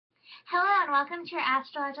Hello and welcome to your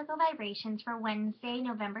astrological vibrations for Wednesday,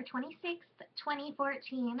 November 26th,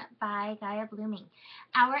 2014 by Gaia Blooming.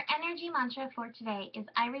 Our energy mantra for today is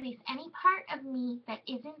I release any part of me that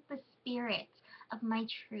isn't the spirit of my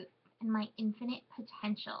truth and my infinite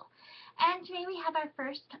potential. And today we have our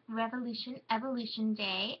first revolution evolution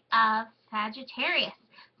day of Sagittarius.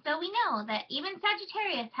 So we know that even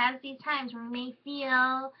Sagittarius has these times where we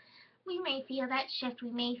may feel that shift,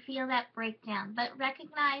 we may feel that breakdown, but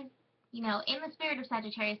recognize, in the spirit of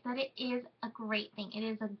Sagittarius, that it is a great thing. It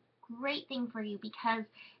is a great thing for you because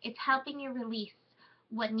it's helping you release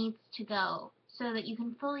what needs to go so that you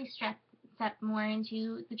can fully step more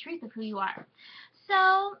into the truth of who you are.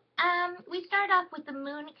 So we start off with the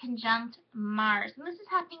moon conjunct Mars, and this is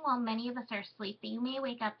happening while many of us are asleep. But you may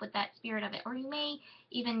wake up with that spirit of it, or you may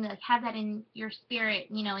even have that in your spirit,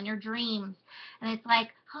 in your dreams, and it's like,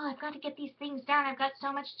 oh, I've got to get these things done. I've got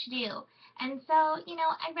so much to do. And so,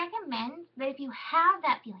 I recommend that if you have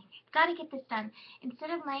that feeling, I've got to get this done, instead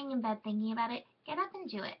of laying in bed thinking about it, get up and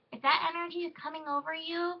do it. If that energy is coming over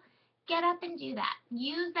you, get up and do that.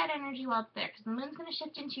 Use that energy while it's there, because the moon's going to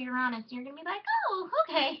shift into Uranus, and you're going to be like, oh,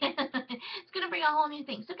 okay. It's going to bring a whole new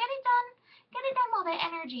thing. So get it done. Get it done while that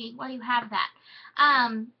energy, while you have that.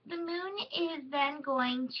 The moon is then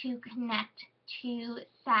going to connect to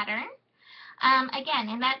Saturn. Again,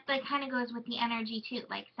 and that kind of goes with the energy too.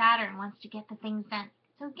 Like Saturn wants to get the things done.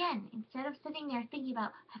 So again, instead of sitting there thinking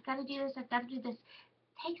about, I've got to do this, I've got to do this,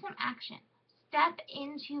 take some action. Step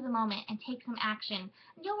into the moment and take some action.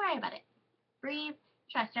 And don't worry about it. Breathe,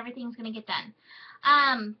 trust, everything's going to get done.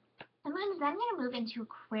 The moon is then going to move into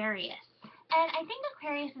Aquarius. And I think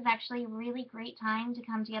Aquarius is actually a really great time to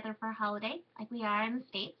come together for a holiday, like we are in the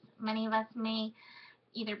States. Many of us may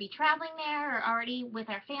either be traveling there or already with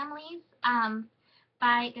our families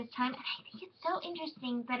by this time. And I think it's so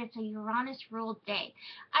interesting that it's a Uranus-ruled day.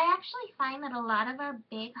 I actually find that a lot of our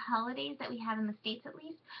big holidays that we have in the States, at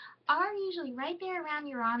least, are usually right there around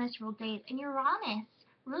Uranus-ruled days. And Uranus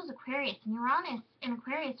rules Aquarius, and Uranus and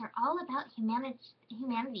Aquarius are all about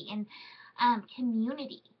humanity and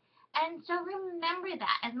community. And so remember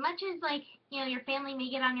that. As much as, your family may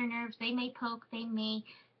get on your nerves, they may poke, they may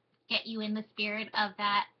get you in the spirit of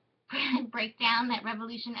that breakdown, that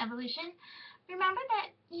revolution, evolution, remember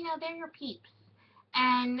that, they're your peeps.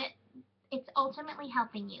 And it's ultimately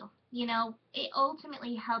helping you. It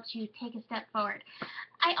ultimately helps you take a step forward.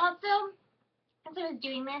 I also, as I was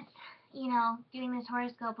doing this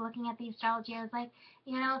horoscope, looking at the astrology, I was like,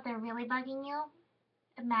 if they're really bugging you,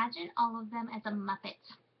 imagine all of them as a Muppet.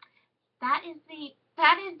 That is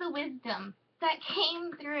the wisdom that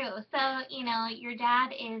came through. So, your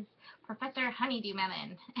dad is Professor Honeydew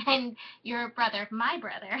Melon, and your brother, my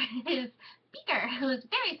brother, is Beaker, who's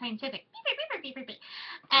very scientific. Beaker.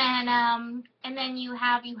 And then you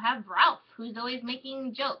have Ralph, who's always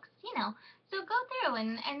making jokes, So go through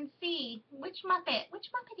and see which Muppet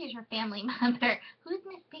is your family member. Who's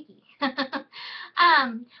Miss Piggy?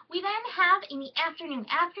 We then have in the afternoon,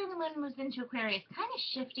 after the moon moves into Aquarius, kind of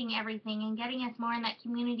shifting everything and getting us more in that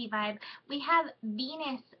community vibe, we have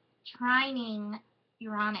Venus trining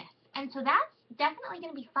Uranus. And so that's definitely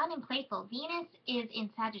going to be fun and playful. Venus is in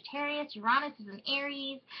Sagittarius, Uranus is in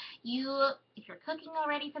Aries. If you're cooking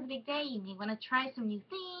already for the big day, you may want to try some new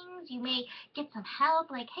things. You may get some help,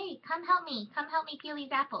 like, hey, come help me peel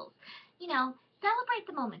these apples. Celebrate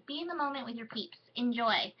the moment. Be in the moment with your peeps.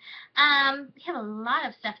 Enjoy. We have a lot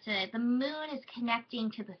of stuff today. The moon is connecting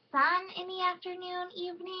to the sun in the afternoon,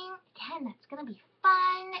 evening. Again, that's going to be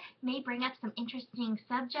fun. May bring up some interesting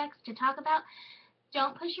subjects to talk about.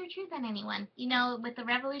 Don't push your truth on anyone. With the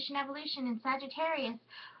revolution, evolution in Sagittarius,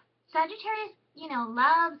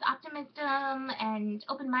 loves optimism and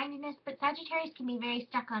open-mindedness, but Sagittarius can be very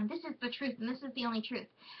stuck on, this is the truth and this is the only truth.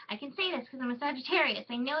 I can say this because I'm a Sagittarius.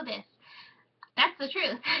 I know this. That's the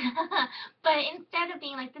truth. But instead of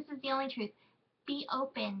being like, this is the only truth, be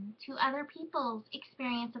open to other people's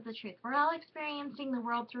experience of the truth. We're all experiencing the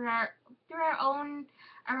world through our own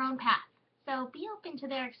path. So be open to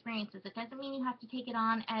their experiences. It doesn't mean you have to take it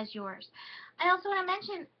on as yours. I also want to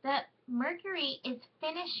mention that Mercury is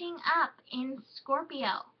finishing up in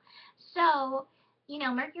Scorpio. So,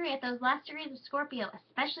 Mercury at those last degrees of Scorpio,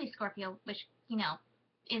 especially Scorpio, which,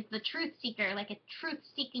 is the truth seeker, like a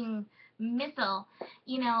truth-seeking missile,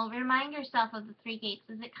 remind yourself of the three gates.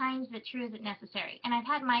 Is it kind? Is it true? Is it necessary? And I've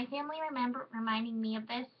had my family reminding me of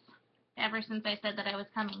this ever since I said that I was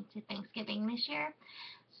coming to Thanksgiving this year.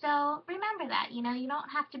 So remember that, you don't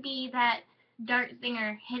have to be that dart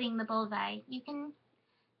zinger hitting the bullseye. You can,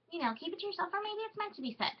 keep it to yourself, or maybe it's meant to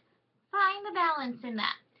be said. Find the balance in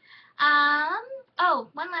that. Oh,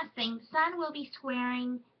 one last thing. Sun will be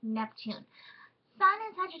squaring Neptune. Sun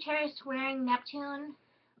and Sagittarius squaring Neptune.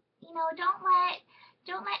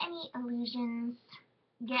 Don't let any illusions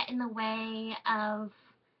get in the way of,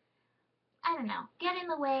 I don't know, get in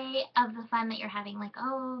the way of the fun that you're having. Like,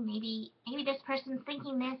 oh, maybe this person's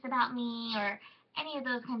thinking this about me, or any of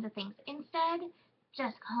those kinds of things. Instead,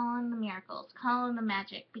 just call in the miracles, call in the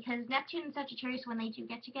magic, because Neptune and Sagittarius, when they do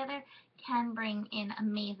get together, can bring in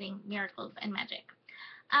amazing miracles and magic.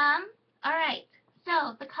 Um, all right.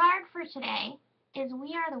 So the card for today is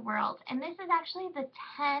We Are the World, and this is actually the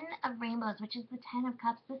 10 of Rainbows, which is the 10 of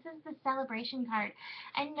Cups. This is the celebration card.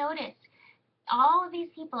 And notice, all of these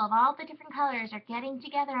people of all the different colors are getting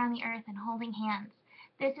together on the earth and holding hands.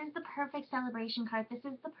 This is the perfect celebration card. This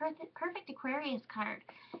is the perfect Aquarius card.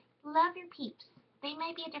 Love your peeps. They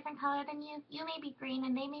may be a different color than you. You may be green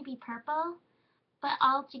and they may be purple, but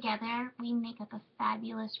all together we make up a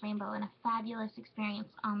fabulous rainbow and a fabulous experience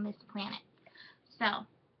on this planet. So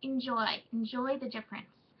enjoy the difference.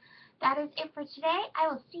 That is it for today. I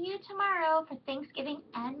will see you tomorrow for Thanksgiving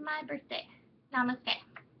and my birthday. Namaste.